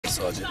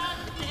Sergeant.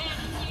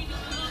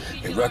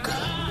 Hey, Wrecker.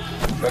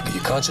 Wrecker,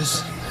 you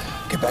conscious?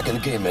 Get back in the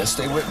game, man.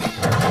 Stay with me.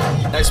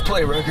 Nice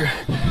play, Wrecker.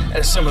 That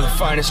is some of the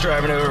finest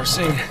driving I've ever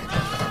seen.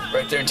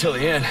 Right there until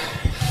the end.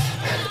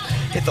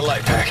 Hit the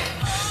light pack.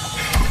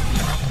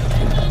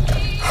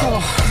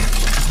 Oh,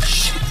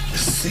 shit. The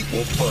seat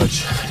won't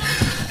budge.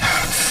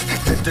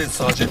 It did,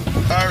 Sergeant.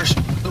 Irish,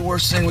 the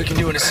worst thing we can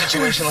do in a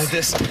situation like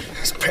this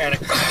is panic.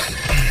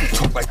 Don't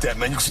talk like that,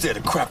 man. You scare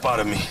the crap out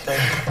of me.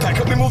 Pack,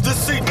 help me move this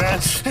seat, man.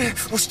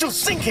 We're still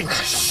sinking.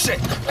 Shit.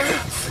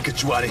 I'll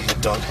get you out of here,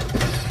 Doug.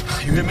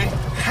 You hear me?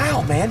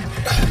 How, man?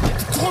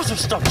 The doors are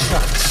stuck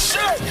shut.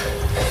 Shit!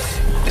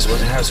 This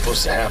wasn't how it's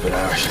supposed to happen,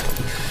 Irish.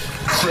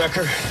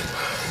 Wrecker,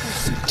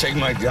 take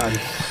my gun.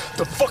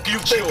 The fuck are you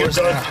thinking,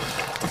 Doug?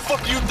 The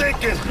fuck are you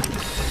thinking?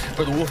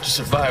 For the wolf to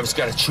survive, it's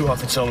got to chew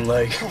off its own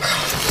leg.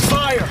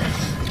 Fire!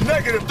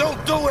 Negative,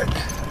 don't do it!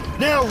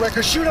 Now,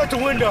 Wrecker, shoot out the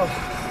window.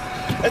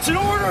 That's an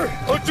order!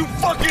 Don't you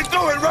fucking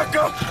do it,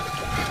 Wrecker!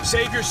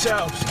 Save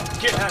yourselves.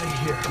 Get out of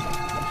here.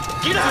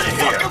 Get out of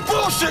here! Fucking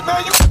bullshit,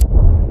 man! You...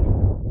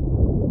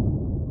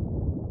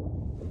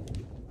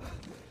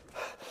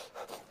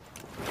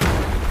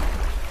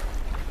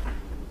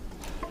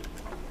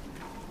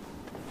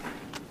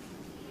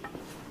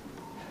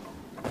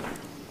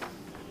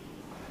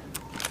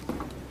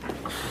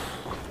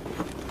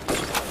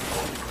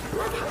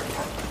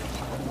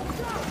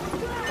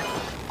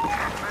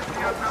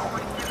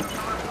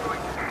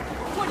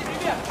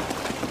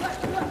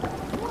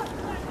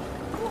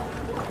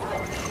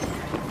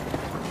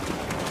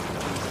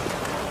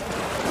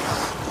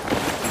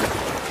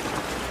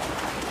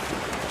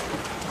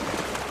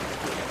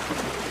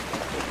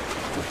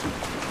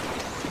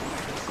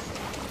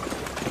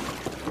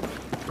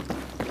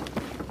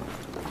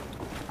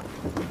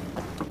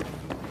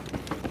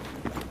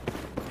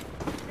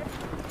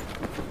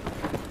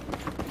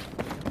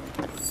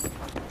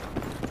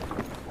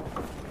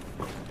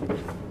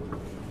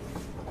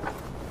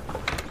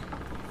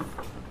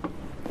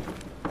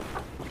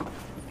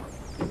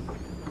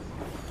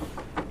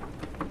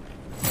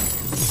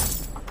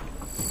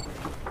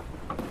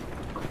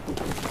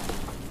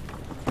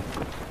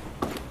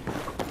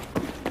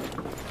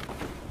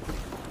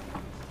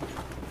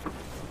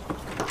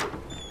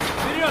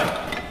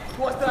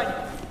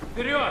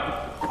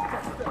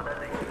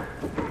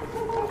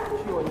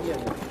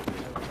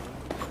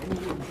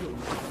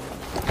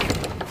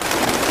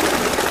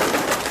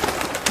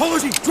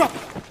 Drop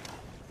it!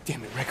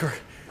 Damn it, Wrecker.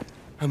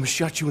 I almost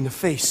shot you in the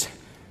face.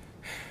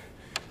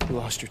 You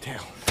lost your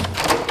tail.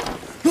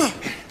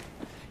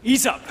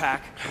 Ease up,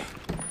 Pac.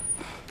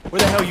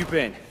 Where the hell you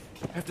been?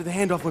 After the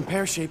handoff went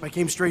pear-shaped, I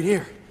came straight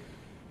here.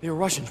 They were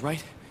Russians,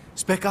 right?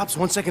 Spec ops,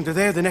 1 second they're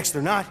there, the next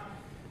they're not.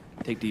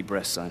 Take deep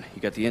breaths, son.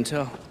 You got the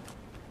intel?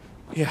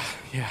 Yeah,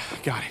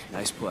 got it.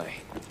 Nice play.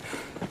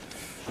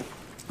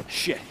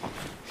 Shit.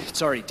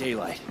 It's already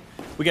daylight.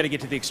 We gotta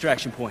get to the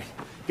extraction point.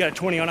 You got a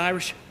 20 on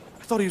Irish?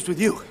 I thought he was with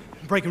you.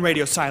 Breaking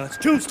radio silence.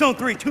 Tombstone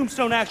 3,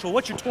 Tombstone Actual.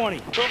 What's your 20?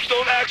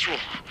 Tombstone Actual.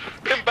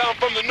 Inbound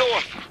from the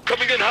north.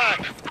 Coming in hot.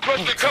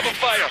 Requesting cover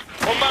fire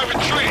on my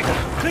retreat.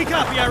 Clean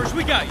copy, Irish.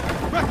 We got you.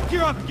 Wrecker,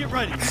 gear up and get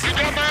ready. You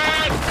got my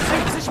ass?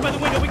 Take position by the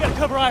window. We gotta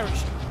cover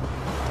Irish.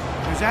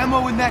 There's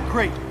ammo in that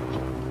crate.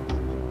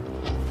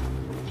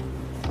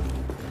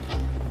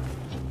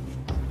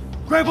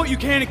 Grab what you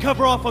can and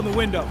cover off on the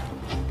window.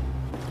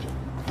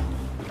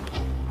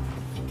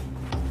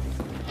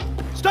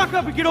 Stock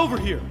up and get over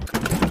here.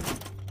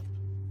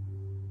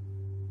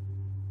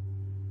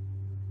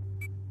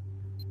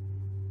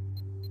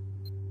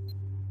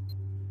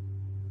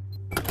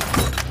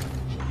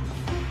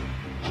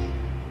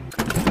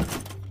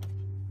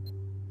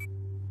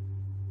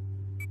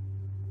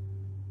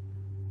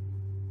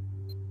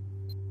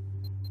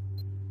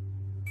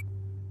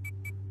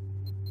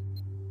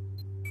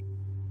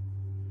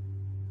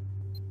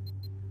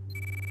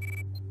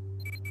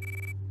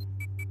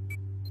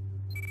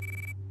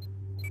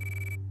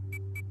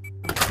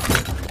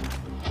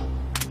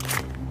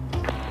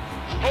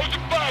 Hold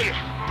your fire!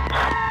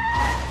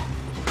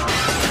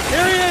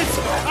 There he is!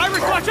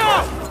 Irish, watch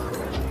out!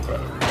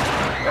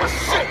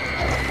 Shit!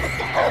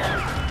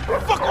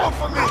 Fuck off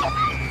from me!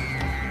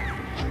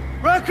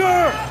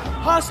 Wrecker!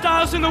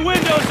 Hostiles in the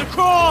windows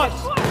across!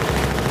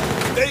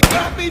 They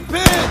got me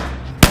pinned!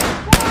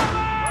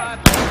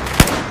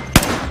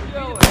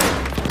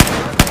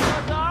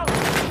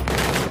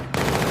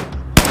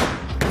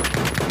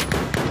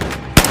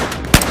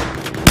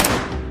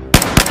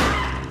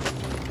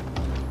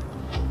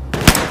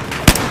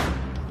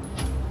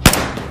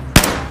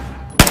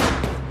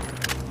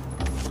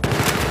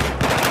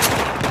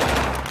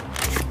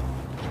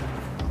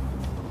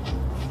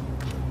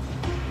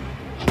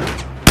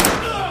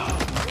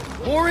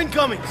 More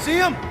incoming. See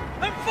him?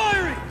 I'm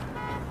firing!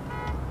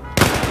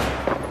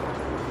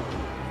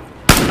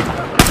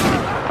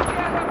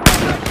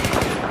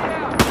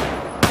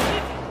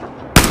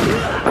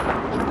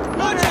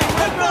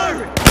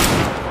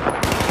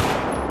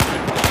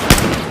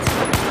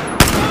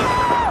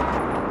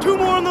 Two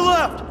more on the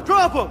left.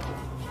 Drop them.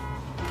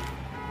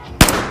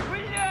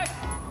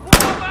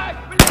 Fall back!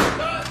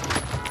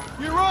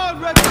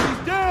 down, Rex!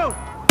 He's down!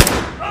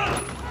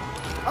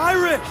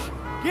 Irish!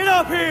 Get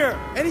up here!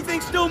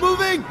 Anything still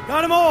moving?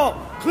 Got them all!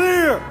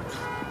 Clear!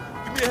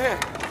 Give me a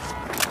hand.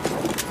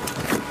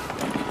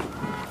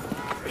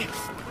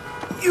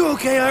 You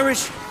okay,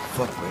 Irish?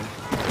 Fuck, man.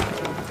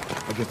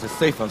 I guess it's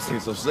safe. I'm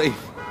staying so safe.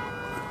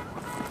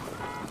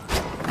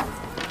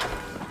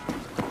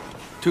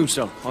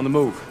 Tombstone, on the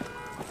move.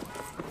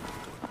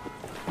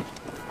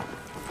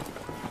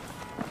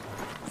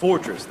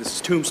 Fortress, this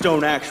is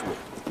Tombstone Actual.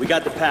 We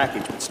got the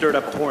package, but stirred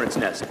up a hornet's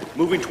nest.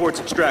 Moving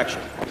towards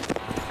extraction.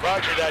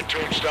 Roger that,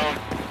 Tombstone.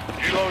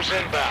 Helo's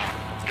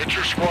inbound. Get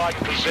your squad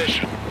in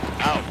position.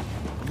 Out.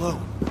 Low,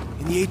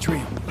 in the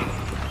atrium.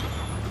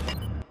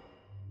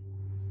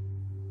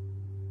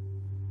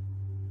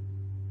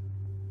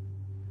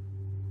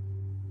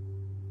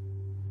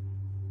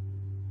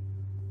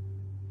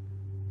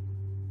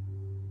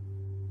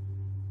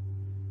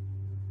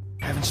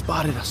 Haven't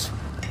spotted us.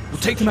 We'll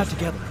take them out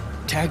together.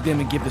 Tag them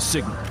and give the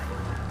signal.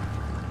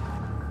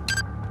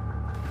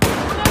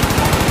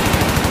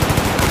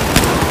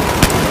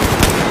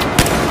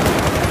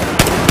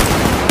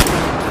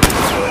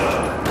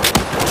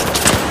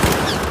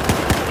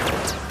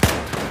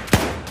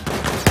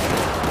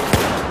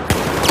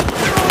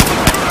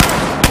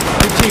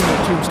 Good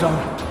teamwork, Tombstone.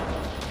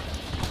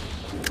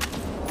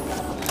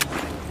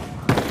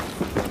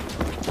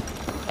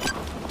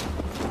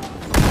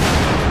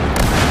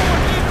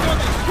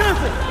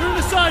 Careful! They're in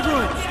the side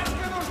rooms!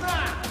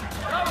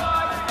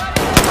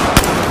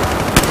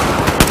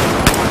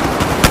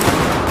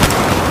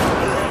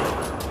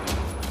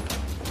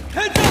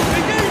 Heads up!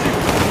 Engaging!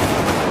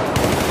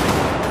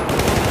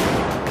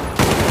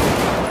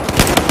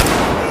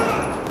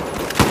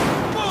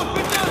 Move!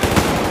 Get down!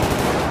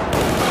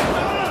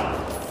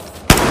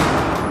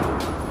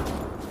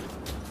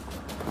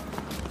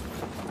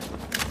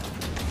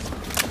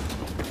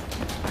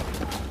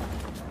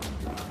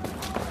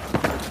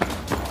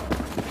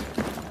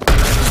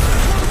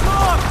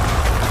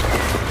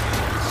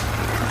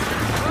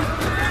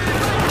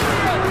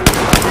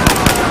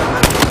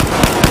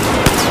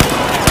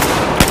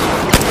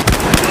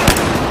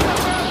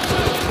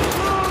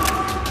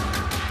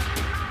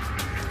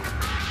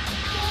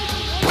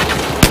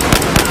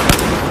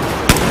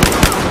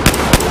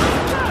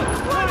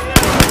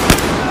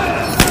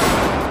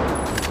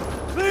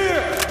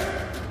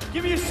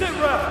 Give me a sit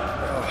rep.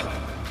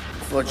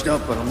 Fudged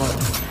up, but I'm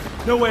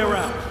up. No way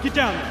around. Get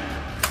down there.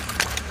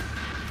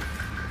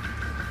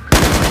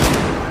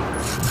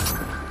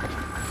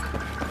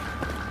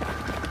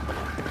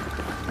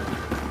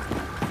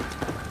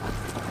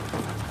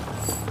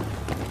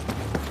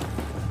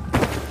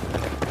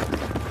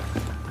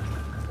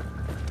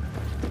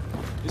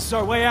 This is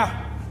our way out.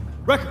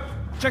 Wrecker,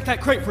 check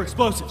that crate for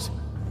explosives.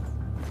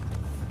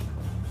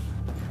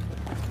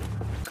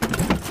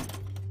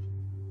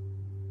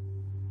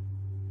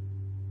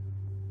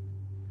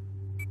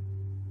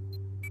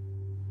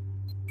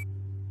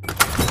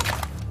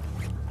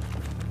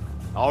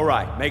 All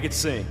right, make it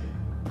sing.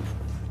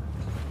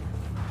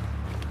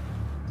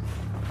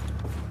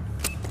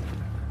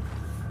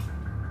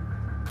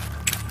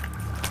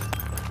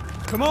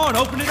 Come on,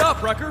 open it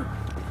up, Wrecker.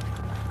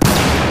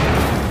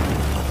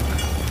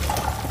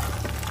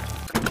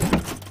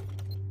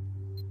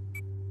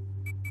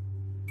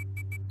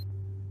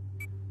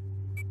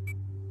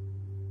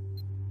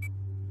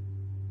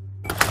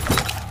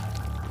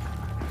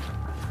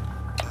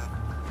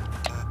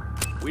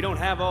 We don't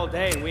have all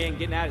day, and we ain't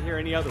getting out of here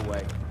any other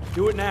way.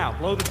 Do it now.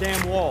 Blow the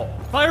damn wall.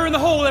 Fire in the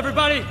hole,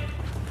 everybody!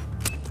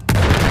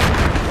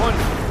 One.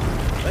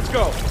 Let's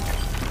go.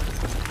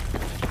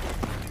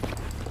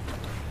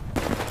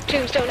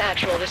 Tombstone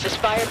Actual, this is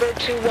Firebird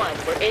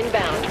 2-1. We're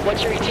inbound.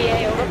 What's your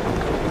ETA, over?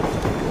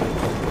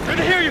 Good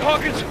to hear you,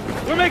 Hawkins.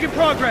 We're making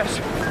progress.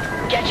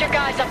 Get your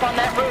guys up on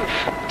that roof.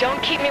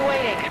 Don't keep me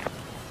waiting.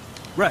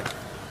 Wreck,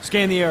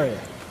 scan the area.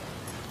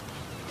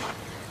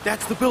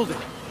 That's the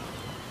building.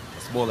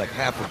 It's more like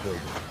half a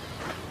building.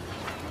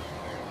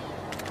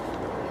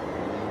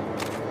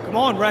 Come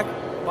on, Wreck.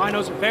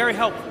 Binos are very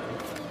helpful.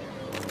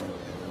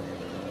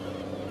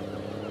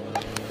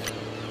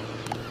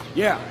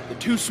 Yeah, the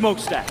two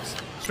smokestacks.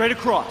 Straight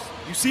across.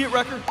 You see it,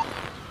 Wrecker?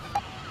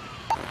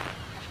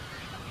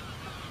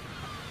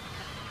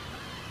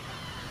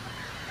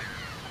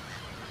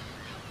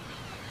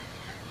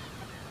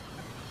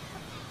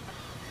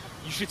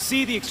 You should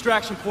see the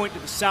extraction point to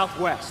the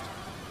southwest.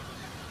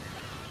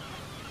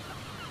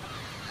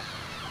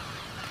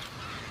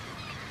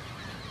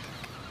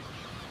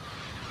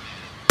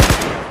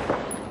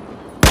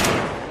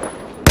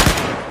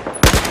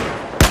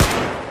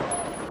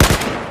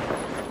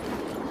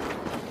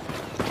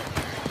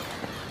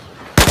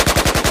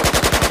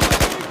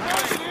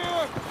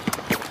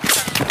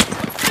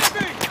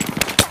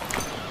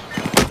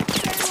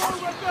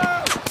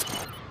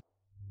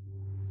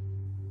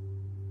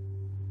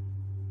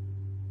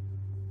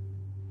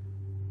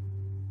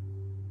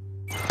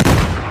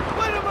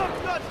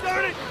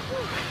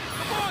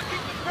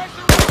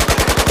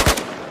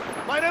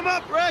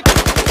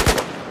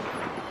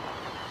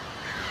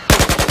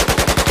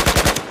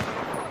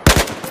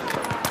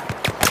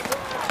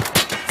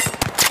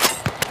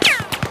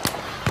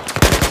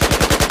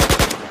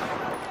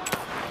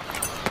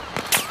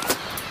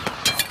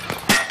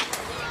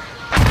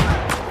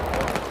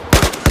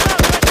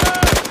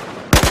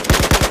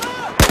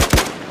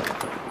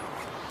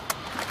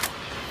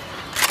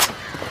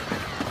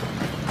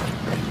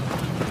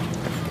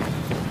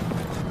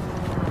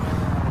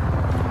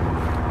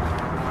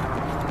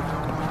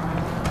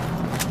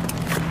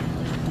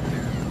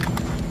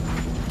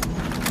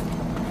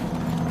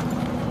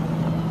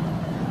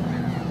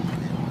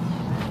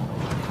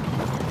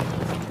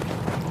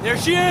 There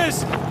she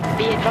is!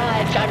 Be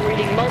advised, I'm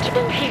reading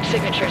multiple heat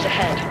signatures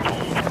ahead.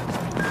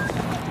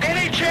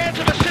 Any chance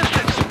of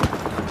assistance?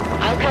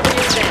 I'll cover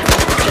your advance.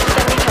 Just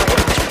send me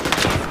targets.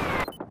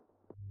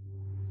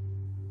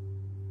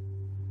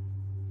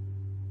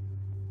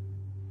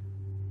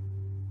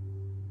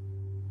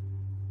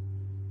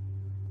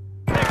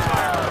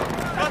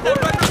 Got that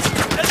record!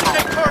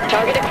 Designate target!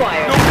 Target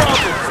acquired. No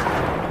problem!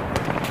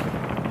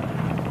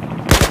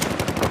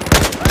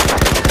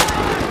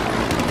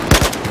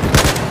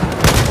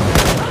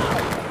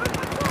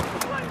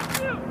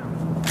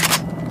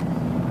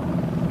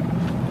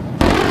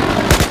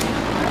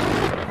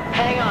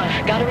 Hang on,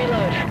 gotta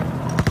reload.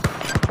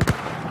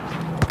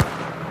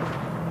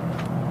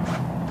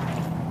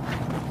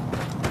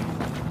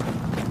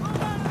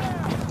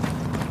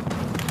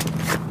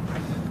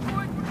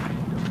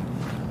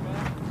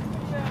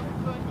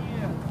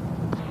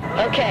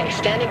 Okay,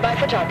 standing by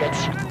for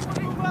targets.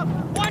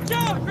 Watch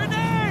out!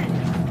 Grenade!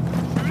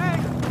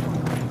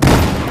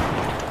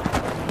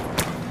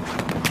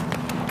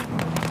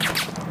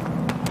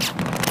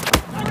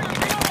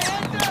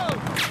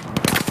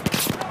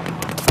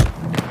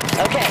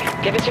 Okay,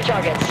 give us your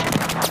targets.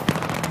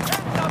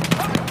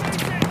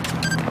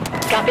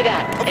 Copy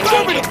that.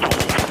 Engaging.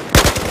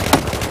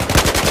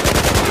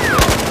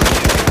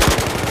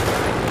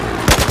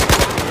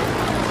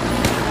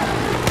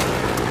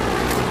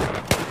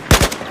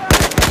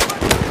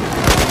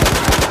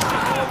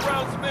 All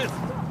rounds missed!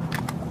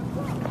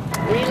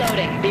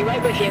 Reloading. Be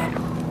right with you.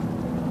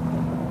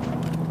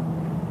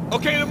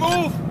 Okay to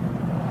move!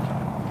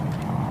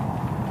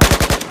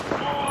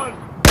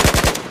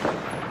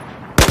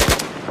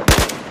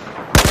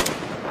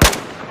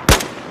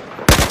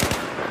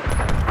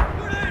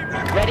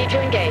 Ready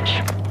to engage.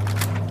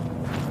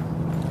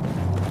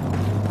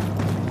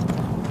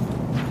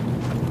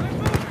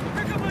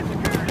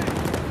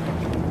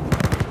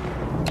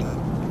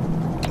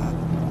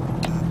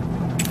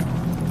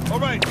 All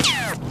right.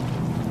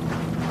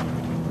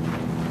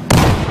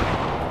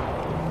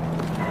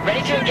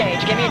 Ready to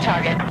engage. Give me a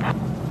target.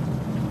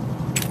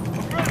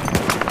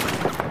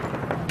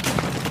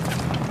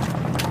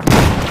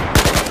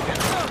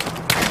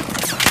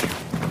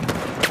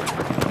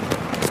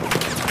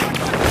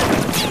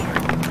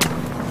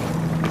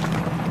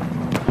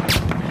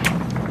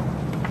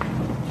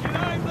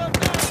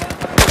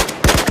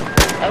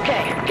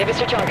 Okay, give us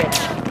your targets.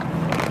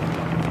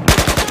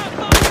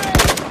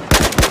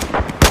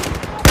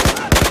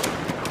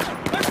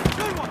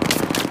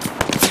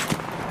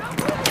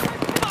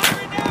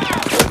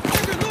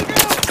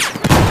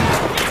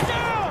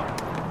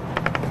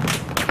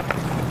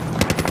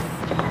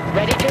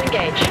 Ready to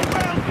engage.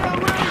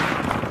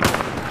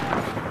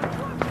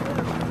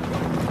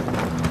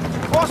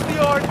 Cross the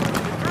yard,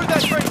 through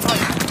that straight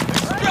pipe.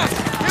 Yes,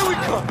 here we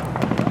come.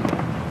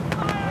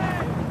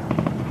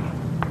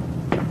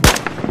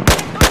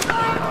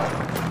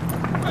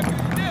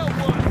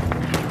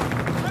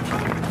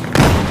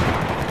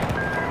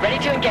 Ready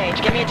to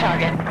engage. Give me a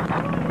target.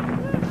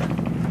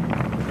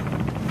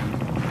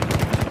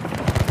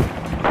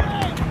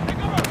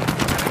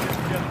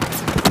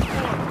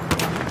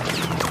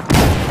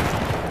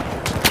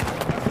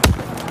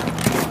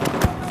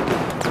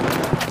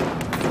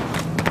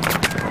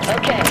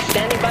 Okay,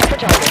 standing by for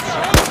targets.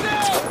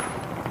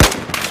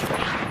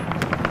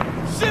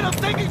 Shit, I'm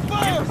taking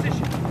fire!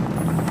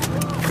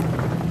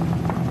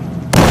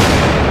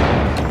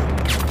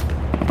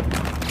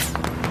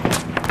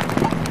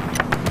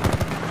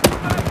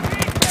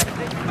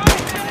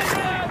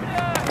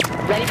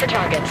 Ready for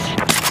targets.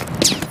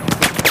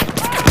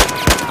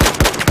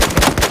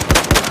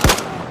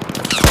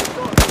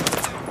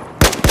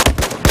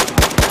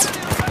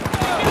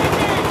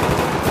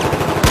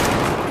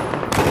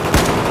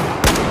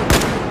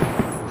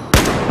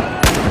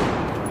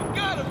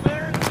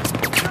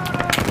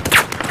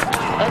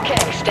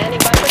 Okay, standing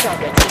by for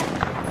targets.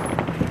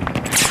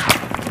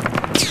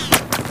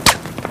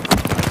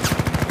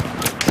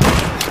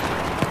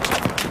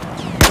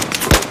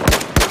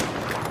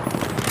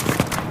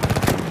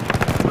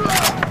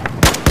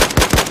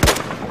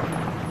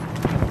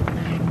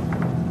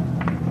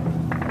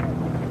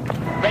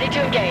 Ready to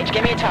engage.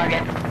 Give me a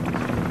target.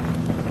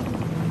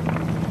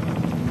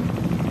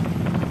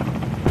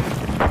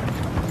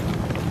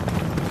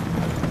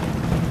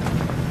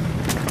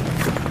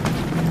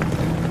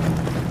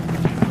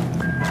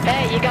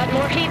 Hey, you got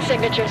more heat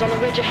signatures on the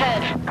ridge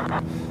ahead.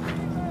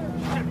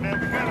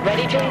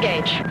 Ready to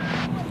engage.